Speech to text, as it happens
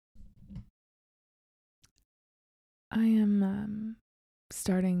I am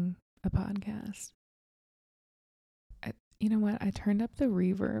starting a podcast. You know what? I turned up the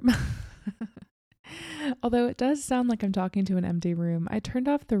reverb. Although it does sound like I'm talking to an empty room. I turned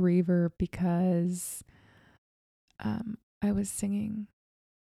off the reverb because I was singing,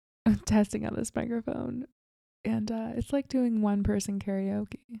 testing out this microphone. And it's like doing one person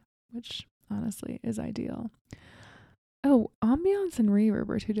karaoke, which honestly is ideal. Oh, ambiance and reverb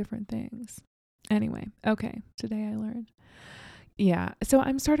are two different things. Anyway, okay. Today I learned. Yeah. So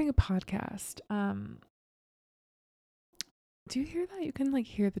I'm starting a podcast. Do you hear that? You can like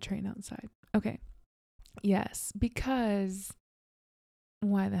hear the train outside. Okay. Yes, because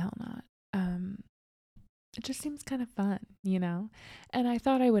why the hell not? It just seems kind of fun, you know? And I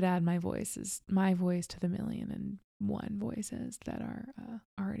thought I would add my voice to the 1,000,001 voices that are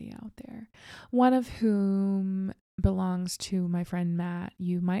already out there. One of whom belongs to my friend Matt.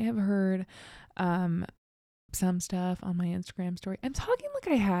 You might have heard some stuff on my Instagram story. I'm talking like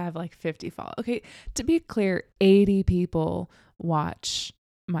I have like 50 followers. Okay, to be clear, 80 people watch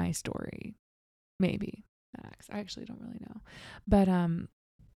my story. Maybe max. I actually don't really know. But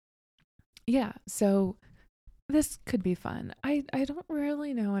yeah, so this could be fun. I don't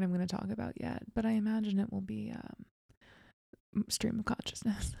really know what I'm going to talk about yet, but I imagine it will be stream of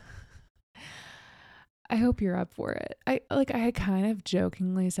consciousness. I hope you're up for it. I had kind of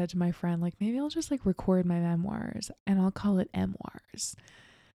jokingly said to my friend, like, maybe I'll just like record my memoirs and I'll call it Memoirs,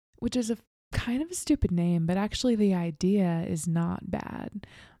 which is a kind of a stupid name, but actually the idea is not bad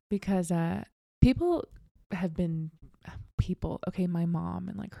because people have been okay, my mom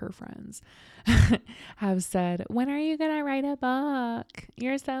and like her friends have said, when are you gonna write a book?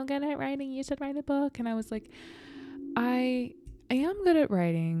 You're so good at writing, you should write a book. And I was like, I am good at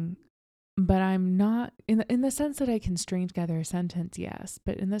writing, but I'm not in the sense that I can string together a sentence, yes,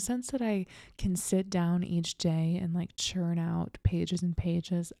 but in the sense that I can sit down each day and like churn out pages and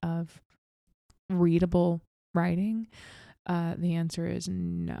pages of readable writing, the answer is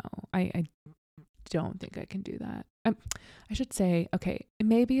no. I don't think I can do that. I should say, okay,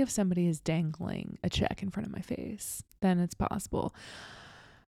 maybe if somebody is dangling a check in front of my face, then it's possible.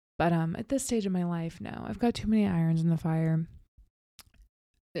 But at this stage of my life, no. I've got too many irons in the fire.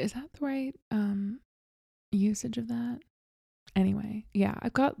 Is that the right usage of that? Anyway, yeah,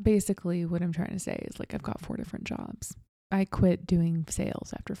 I've got basically what I'm trying to say is like I've got 4 different jobs. I quit doing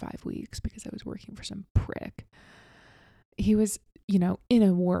sales after 5 weeks because I was working for some prick. He was, in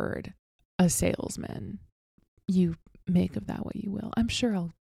a word, a salesman. You make of that what you will. I'm sure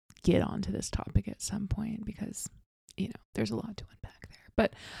I'll get onto this topic at some point because, there's a lot to unpack there.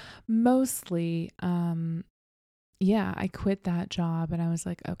 But mostly, yeah, I quit that job and I was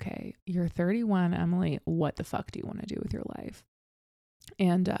like, okay, you're 31, Emily. What the fuck do you want to do with your life?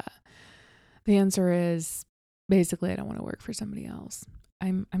 And the answer is basically I don't want to work for somebody else.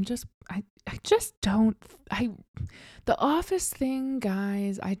 I just don't, the office thing,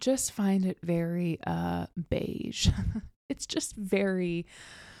 guys, I just find it very beige. It's just very,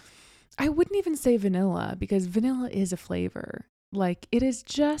 I wouldn't even say vanilla because vanilla is a flavor. Like it is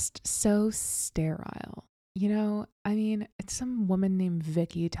just so sterile. I mean, it's some woman named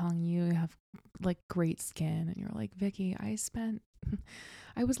Vicky telling you have like great skin and you're like, Vicky, I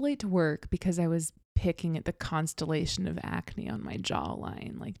was late to work because I was picking at the constellation of acne on my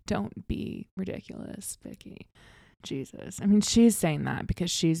jawline. Like, don't be ridiculous, Vicky. Jesus. I mean, she's saying that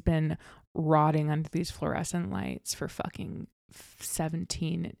because she's been rotting under these fluorescent lights for fucking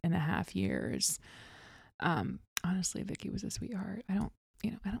 17 and a half years. Honestly, Vicky was a sweetheart. I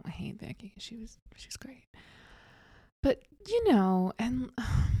don't hate Vicky. She's great. But, and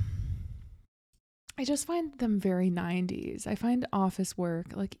I just find them very 90s. I find office work,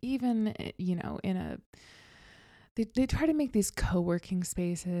 like even, they try to make these co-working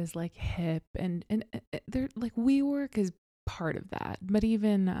spaces like hip and they're like WeWork is part of that. But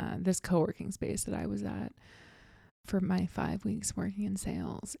even this co-working space that I was at for my 5 weeks working in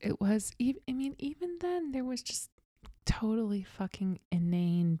sales, it was, even then there was just totally fucking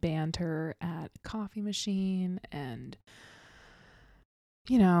inane banter at a coffee machine and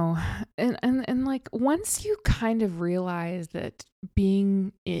and like once you kind of realize that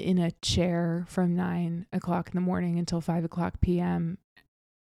being in a chair from 9 o'clock in the morning until 5 o'clock p.m.,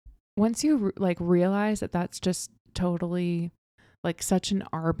 once you like realize that that's just totally like such an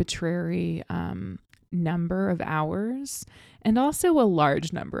arbitrary number of hours and also a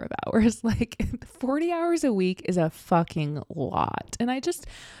large number of hours, like 40 hours a week is a fucking lot. And I just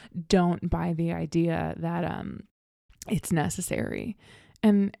don't buy the idea that it's necessary.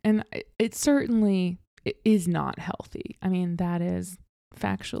 And it certainly is not healthy. I mean, that is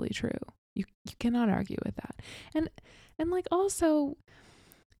factually true. You cannot argue with that. And like also,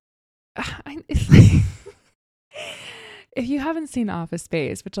 it's like if you haven't seen Office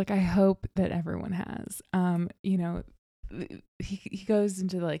Space, which like I hope that everyone has, he goes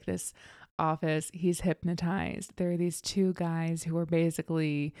into like this office, he's hypnotized. There are these two guys who are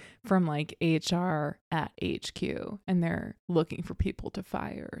basically from like HR at HQ, and they're looking for people to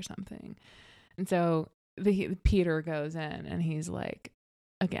fire or something. And so Peter goes in and he's like,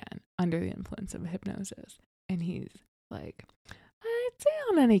 again, under the influence of hypnosis. And he's like, I'd say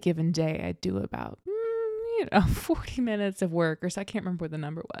on any given day, I do about, 40 minutes of work or so. I can't remember what the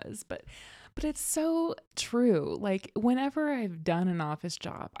number was, but it's so true. Like whenever I've done an office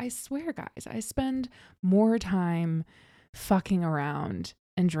job, I swear, guys, I spend more time fucking around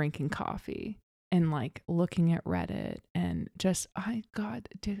and drinking coffee and like looking at Reddit and just,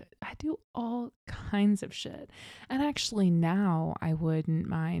 dude, I do all kinds of shit. And actually now I wouldn't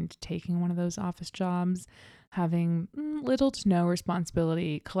mind taking one of those office jobs, having little to no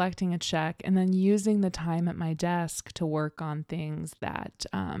responsibility, collecting a check, and then using the time at my desk to work on things that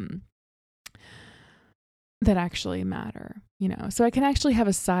actually matter, so I can actually have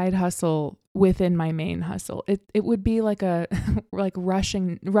a side hustle within my main hustle. It would be like a like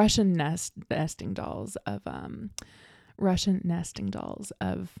Russian nesting dolls of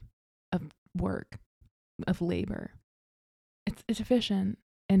work, of labor. It's efficient,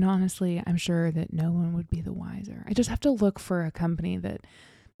 and honestly, I'm sure that no one would be the wiser. I just have to look for a company that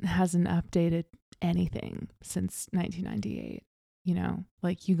hasn't updated anything since 1998.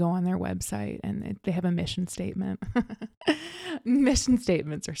 Like you go on their website and they have a mission statement. Mission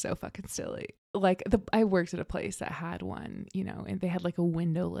statements are so fucking silly. Like I worked at a place that had one, and they had like a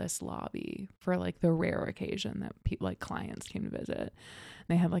windowless lobby for like the rare occasion that people like clients came to visit. And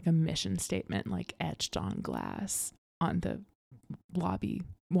they had like a mission statement like etched on glass on the lobby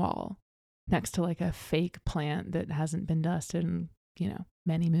wall next to like a fake plant that hasn't been dusted in,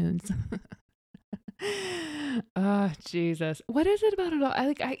 many moons. Oh, Jesus. What is it about it all?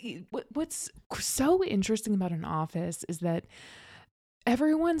 What's so interesting about an office is that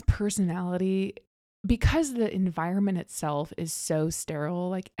everyone's personality, because the environment itself is so sterile,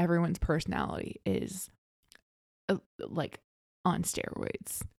 like everyone's personality is like on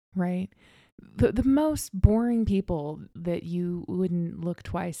steroids, right? The most boring people that you wouldn't look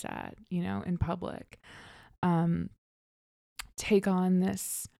twice at, in public, take on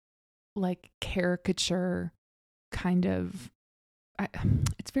this like caricature kind of,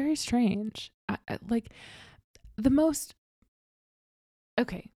 it's very strange. Like the most,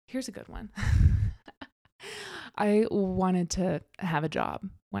 okay, here's a good one. I wanted to have a job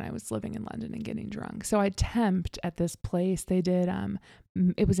when I was living in London and getting drunk. So I temped at this place. They did,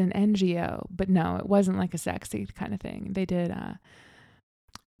 it was an NGO, but no, it wasn't like a sexy kind of thing. They did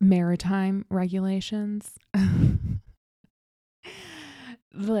maritime regulations.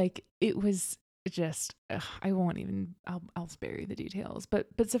 Like it was just, I won't even, I'll spare you the details, but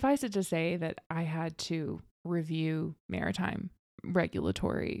suffice it to say that I had to review maritime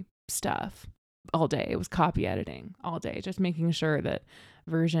regulatory stuff all day. It was copy editing all day, just making sure that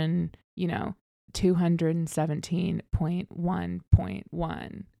version,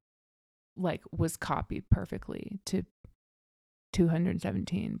 217.1.1 like was copied perfectly to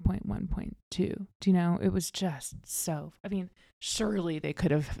 217.1.2. It was just so, surely they could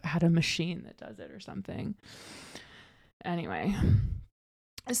have had a machine that does it or something. Anyway,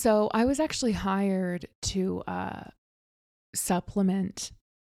 so I was actually hired to supplement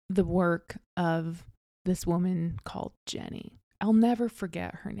the work of this woman called Jenny. I'll never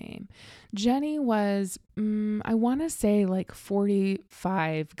forget her name. Jenny was, I want to say like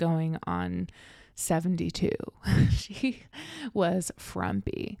 45 going on 72. She was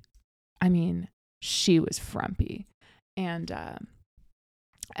frumpy. She was frumpy. And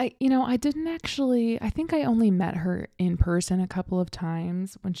I didn't actually, I think I only met her in person a couple of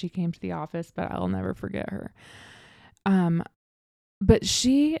times when she came to the office, but I'll never forget her. But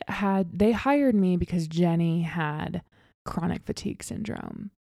they hired me because Jenny had chronic fatigue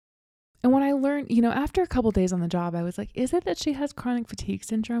syndrome. And when I learned, after a couple of days on the job, I was like, is it that she has chronic fatigue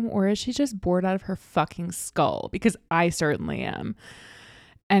syndrome, or is she just bored out of her fucking skull? Because I certainly am.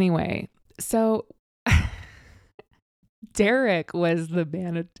 Anyway, so Derek was the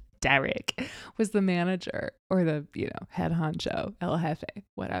manager, or the, head honcho, El Jefe,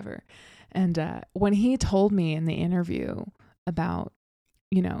 whatever. And when he told me in the interview about,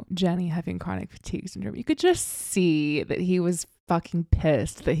 Jenny having chronic fatigue syndrome, you could just see that he was fucking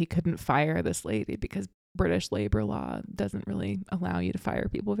pissed that he couldn't fire this lady, because British labor law doesn't really allow you to fire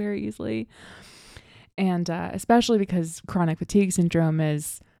people very easily. And especially because chronic fatigue syndrome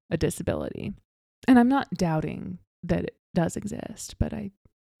is a disability. And I'm not doubting that it does exist, but I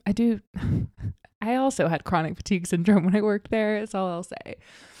do. I also had chronic fatigue syndrome when I worked there. That's all I'll say.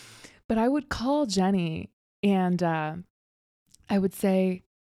 But I would call Jenny and I would say,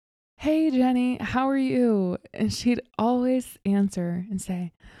 "Hey, Jenny, how are you?" And she'd always answer and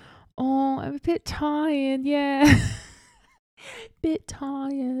say, "Oh, I'm a bit tired. Yeah, bit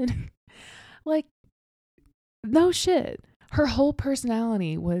tired." Like, no shit. Her whole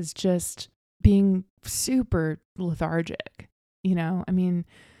personality was just being super lethargic, you know? I mean,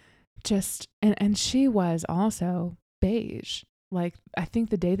 just, and she was also beige. Like, I think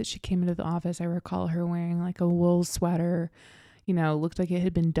the day that she came into the office, I recall her wearing like a wool sweater, you know, looked like it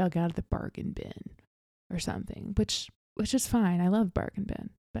had been dug out of the bargain bin or something, which is fine. I love bargain bin,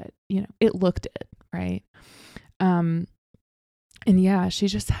 but you know, it looked it, right? And yeah, she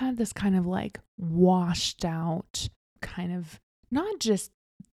just had this kind of like washed out kind of, not just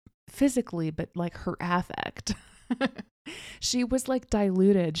physically, but like her affect. She was like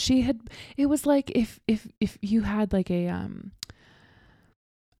diluted. It was like if you had like if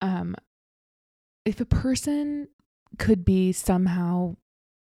a person could be somehow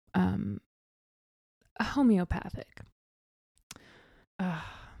homeopathic.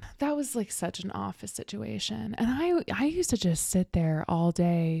 That was like such an office situation. And I used to just sit there all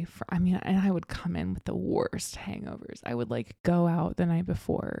day and I would come in with the worst hangovers. I would like go out the night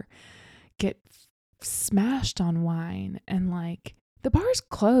before, get smashed on wine, and like the bars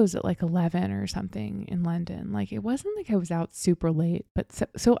closed at like 11 or something in London. Like it wasn't like I was out super late, but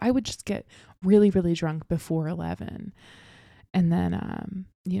so I would just get really, really drunk before 11. And then,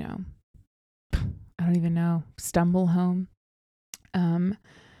 you know, I don't even know, stumble home.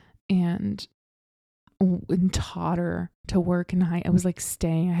 And totter to work I was like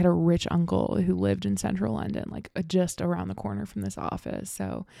I had a rich uncle who lived in central London, like just around the corner from this office.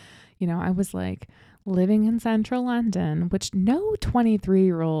 So, you know, I was like living in central London, which no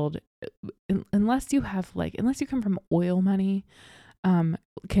 23-year-old, unless you come from oil money,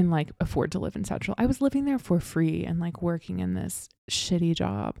 can like afford to live in central. I was living there for free and like working in this shitty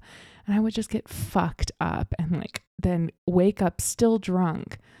job, and I would just get fucked up and like then wake up still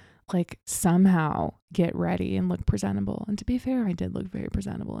drunk, like somehow get ready and look presentable. And to be fair, I did look very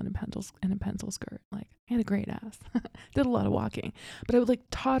presentable in a pencil skirt. Like I had a great ass. Did a lot of walking, but I would like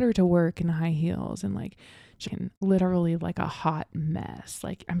totter to work in high heels and like literally like a hot mess.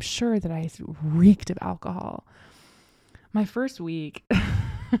 Like I'm sure that I reeked of alcohol. My first week,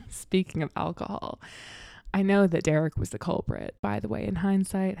 speaking of alcohol, I know that Derek was the culprit, by the way. In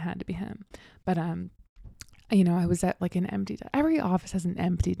hindsight, it had to be him. But you know, I was at like an empty desk. Every office has an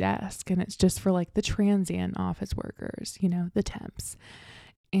empty desk, and it's just for like the transient office workers, you know, the temps.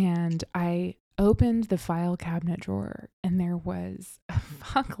 And I opened the file cabinet drawer, and there was a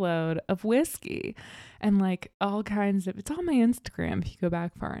fuckload of whiskey and like all kinds of, it's on my Instagram if you go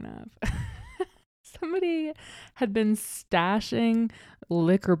back far enough. Somebody had been stashing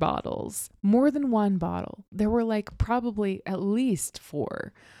liquor bottles, more than one bottle. There were like probably at least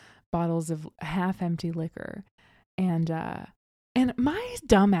 4 bottles of half empty liquor. And my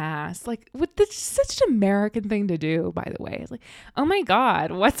dumb ass, like, this is such an American thing to do, by the way. It's like, oh my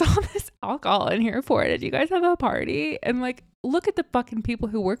God, what's all this alcohol in here for? Did you guys have a party? And like, look at the fucking people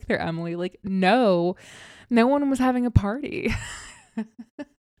who work there, Emily. Like, no one was having a party.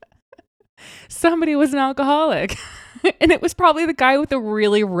 Somebody was an alcoholic. And it was probably the guy with the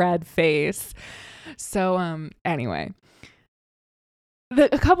really red face. So anyway,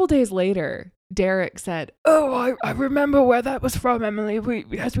 a couple days later, Derek said, "Oh, I remember where that was from, Emily.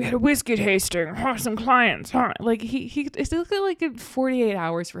 We had a whiskey tasting, some clients, huh?" Like it took like 48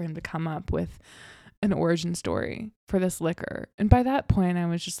 hours for him to come up with an origin story for this liquor. And by that point, I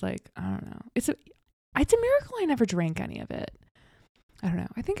was just like, I don't know. It's a miracle I never drank any of it. I don't know.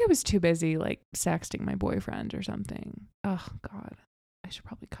 I think I was too busy like sexting my boyfriend or something. Oh God, I should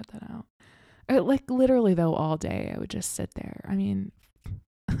probably cut that out. Like literally though, all day I would just sit there. I mean,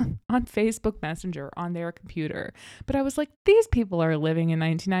 on Facebook Messenger on their computer. But I was like, these people are living in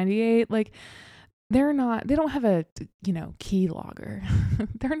 1998. Like they don't have a, you know, key logger.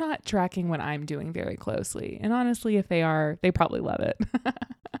 They're not tracking what I'm doing very closely. And honestly, if they are, they probably love it.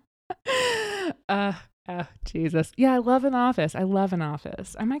 Oh, Jesus. Yeah, I love an office. I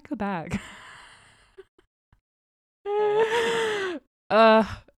might go back.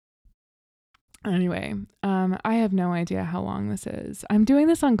 Anyway, I have no idea how long this is. I'm doing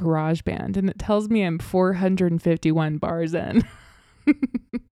this on GarageBand, and it tells me I'm 451 bars in.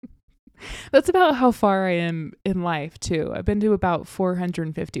 That's about how far I am in life too. I've been to about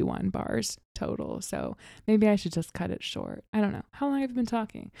 451 bars total. So maybe I should just cut it short. I don't know. How long have I been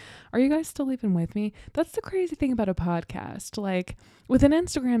talking? Are you guys still even with me? That's the crazy thing about a podcast. Like with an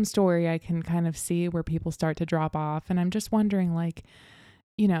Instagram story, I can kind of see where people start to drop off. And I'm just wondering, like,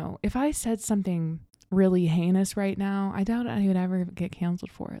 if I said something really heinous right now, I doubt I would ever get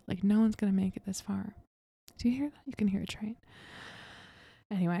canceled for it. Like no one's going to make it this far. Do you hear that? You can hear a train.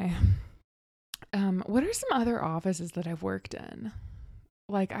 Anyway, what are some other offices that I've worked in?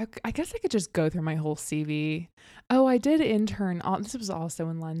 Like, I guess I could just go through my whole CV. Oh, I did intern. This was also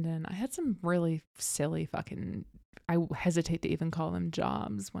in London. I had some really silly fucking, I hesitate to even call them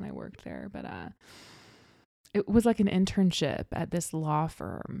jobs when I worked there, but it was like an internship at this law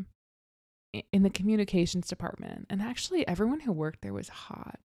firm in the communications department. And actually, everyone who worked there was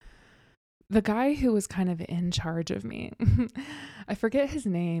hot. The guy who was kind of in charge of me, I forget his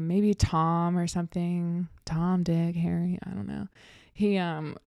name, maybe Tom or something. Tom, Dick, Harry, I don't know. He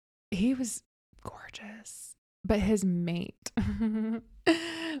was gorgeous, but his mate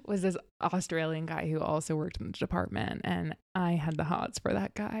was this Australian guy who also worked in the department, and I had the hots for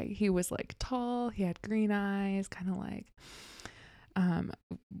that guy. He was like tall, he had green eyes, kind of like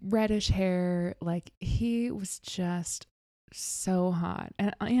reddish hair. Like he was just so hot,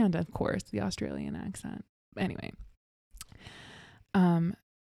 and of course the Australian accent. Anyway, where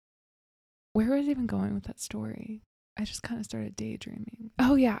was I even going with that story? I just kind of started daydreaming.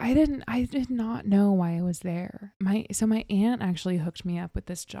 Oh yeah, I did not know why I was there. My aunt actually hooked me up with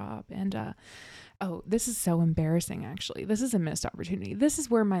this job, and oh, this is so embarrassing actually. This is a missed opportunity. This is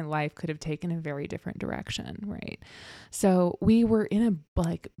where my life could have taken a very different direction, right? So we were in a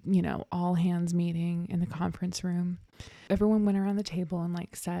all hands meeting in the conference room. Everyone went around the table and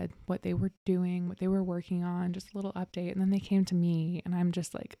like said what they were doing, what they were working on, just a little update. And then they came to me and I'm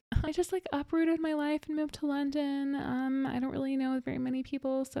just like, I just like uprooted my life and moved to London. I don't really know very many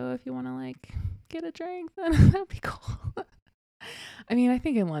people. So if you want to like get a drink, then that'd be cool. I mean, I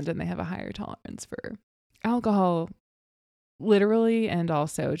think in London they have a higher tolerance for alcohol, literally, and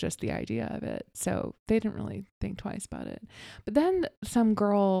also just the idea of it. So they didn't really think twice about it. But then some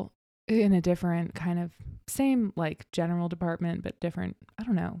girl in a different kind of same like general department, but different, I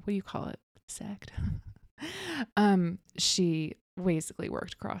don't know, what do you call it? Sect. She basically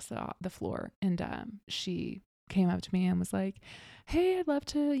worked across the floor, and she came up to me and was like, hey, I'd love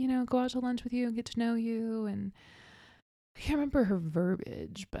to, go out to lunch with you and get to know you. And I can't remember her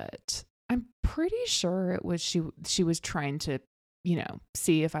verbiage, but I'm pretty sure it was she was trying to,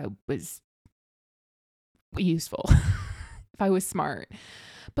 see if I was useful, if I was smart.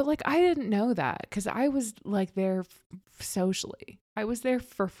 But like I didn't know that because I was like there socially. I was there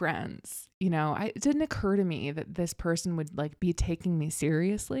for friends. It didn't occur to me that this person would like be taking me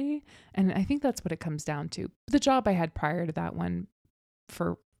seriously. And I think that's what it comes down to. The job I had prior to that one,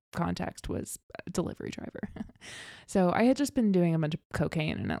 for context, was a delivery driver. So I had just been doing a bunch of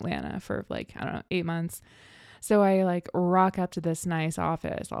cocaine in Atlanta for like, I don't know, 8 months. So I like rock up to this nice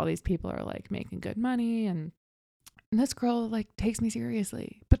office. All these people are like making good money, and this girl like takes me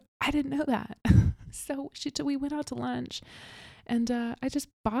seriously, but I didn't know that. So we went out to lunch, and I just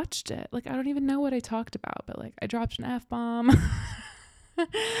botched it. Like I don't even know what I talked about, but like I dropped an F-bomb.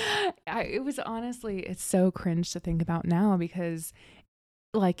 It was honestly, it's so cringe to think about now because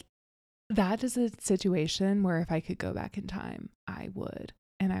like that is a situation where if I could go back in time, I would,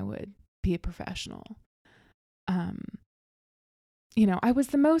 and I would be a professional. I was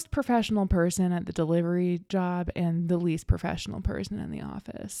the most professional person at the delivery job and the least professional person in the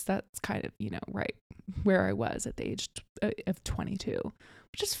office. That's kind of, right where I was at the age of 22,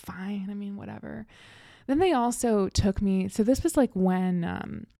 which is fine. I mean, whatever. Then they also took me. So this was like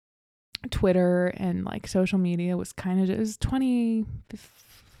when Twitter and like social media was it was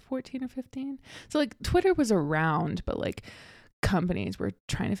 2014 or 15. So like Twitter was around, but like companies were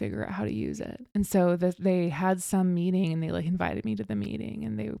trying to figure out how to use it. And so they had some meeting and they like invited me to the meeting,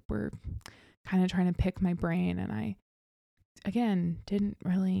 and they were kind of trying to pick my brain. And I, again, didn't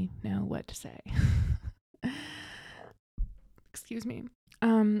really know what to say. Excuse me.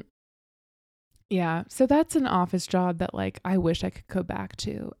 Yeah. So that's an office job that like, I wish I could go back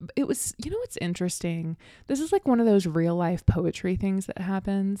to. It was, what's interesting? This is like one of those real life poetry things that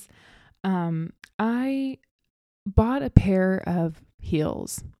happens. I bought a pair of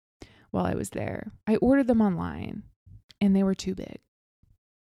heels while I was there. I ordered them online and they were too big.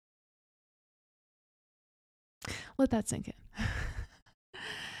 Let that sink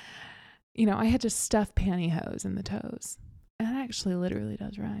in. I had to stuff pantyhose in the toes. And that actually literally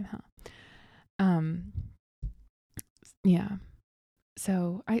does rhyme, huh? Yeah.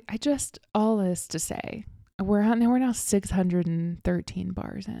 So I just, all this to say, we're now 613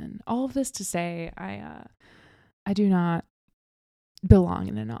 bars in. All of this to say, I do not belong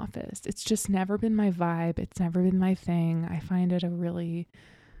in an office. It's just never been my vibe. It's never been my thing. I find it a really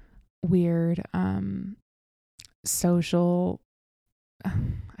weird social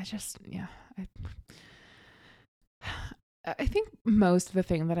I just, yeah, I think most of the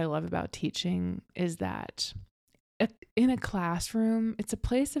thing that I love about teaching is that in a classroom, it's a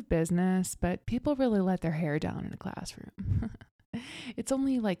place of business, but people really let their hair down in a classroom. It's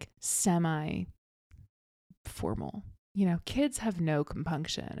only like semi formal. You know, kids have no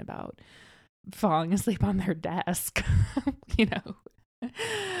compunction about falling asleep on their desk. You know,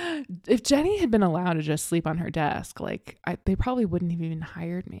 if Jenny had been allowed to just sleep on her desk, like they probably wouldn't have even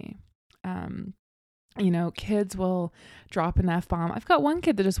hired me. You know, kids will drop an F-bomb. I've got one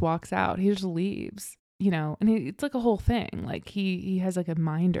kid that just walks out. He just leaves, you know, and it's like a whole thing. Like he has like a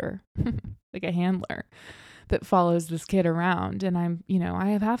minder, like a handler that follows this kid around. And I'm, you know,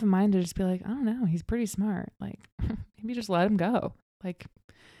 I have half a mind to just be like, I don't know, he's pretty smart. Like maybe just let him go. Like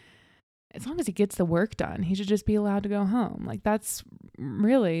as long as he gets the work done, he should just be allowed to go home. Like that's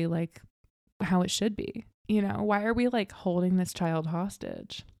really like how it should be. You know, why are we like holding this child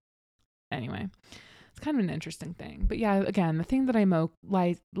hostage? Anyway, it's kind of an interesting thing. But yeah, again, the thing that I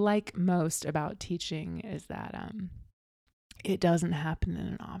like most about teaching is that it doesn't happen in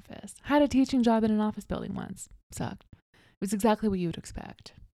an office. Had a teaching job in an office building once. Sucked. It was exactly what you would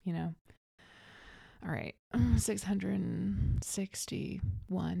expect, you know. All right,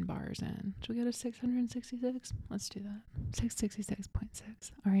 661 bars in. Should we go to 666? Let's do that.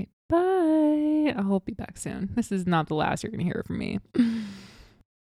 666.6. All right, bye. I'll be back soon. This is not the last you're going to hear from me.